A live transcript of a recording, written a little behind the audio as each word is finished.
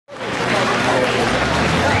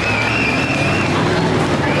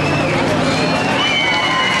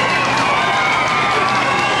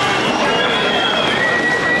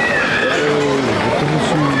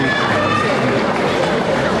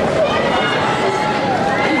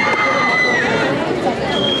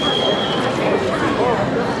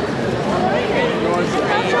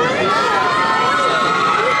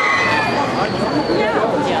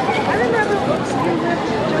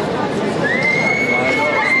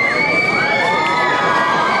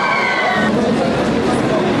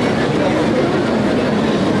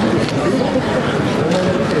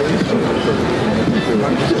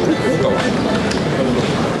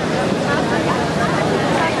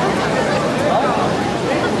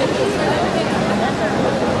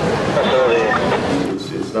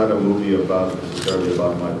movie necessarily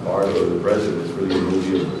about my part or the president. It's really a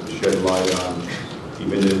movie to shed light on,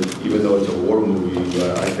 even though it's a war movie,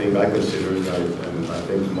 I consider it, and I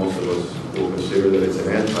think most of us will consider that it's an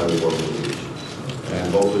anti-war movie.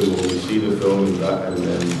 And hopefully when we see the film and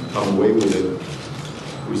then come away with it,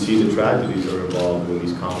 we see the tragedies that are involved when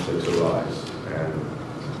these conflicts arise.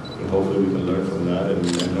 And hopefully we can learn from that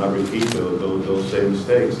and not repeat those same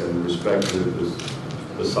mistakes, and respect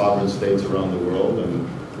the sovereign states around the world, and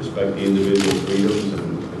respect the individual freedoms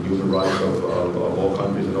and human rights of all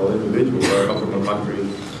countries and all individuals. I come from a country,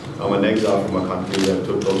 I'm an exile from a country that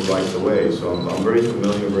took those rights away, so I'm very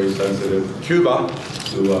familiar, very sensitive Cuba.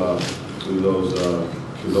 To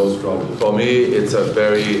those struggles. For me, it's a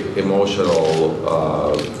very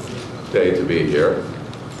emotional day to be here,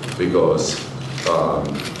 because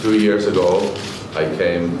 2 years ago I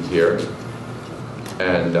came here,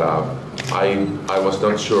 and I was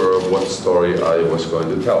not sure what story I was going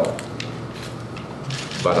to tell.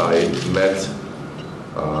 But I met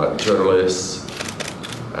journalists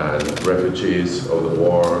and refugees of the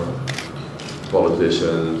war,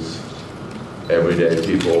 politicians, everyday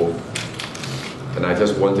people, and I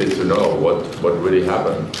just wanted to know what really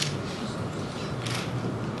happened.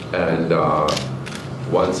 And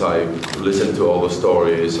once I listened to all the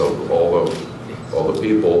stories of all the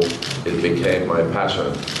people, it became my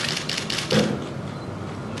passion.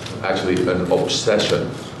 Actually, an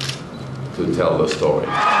obsession to tell the story.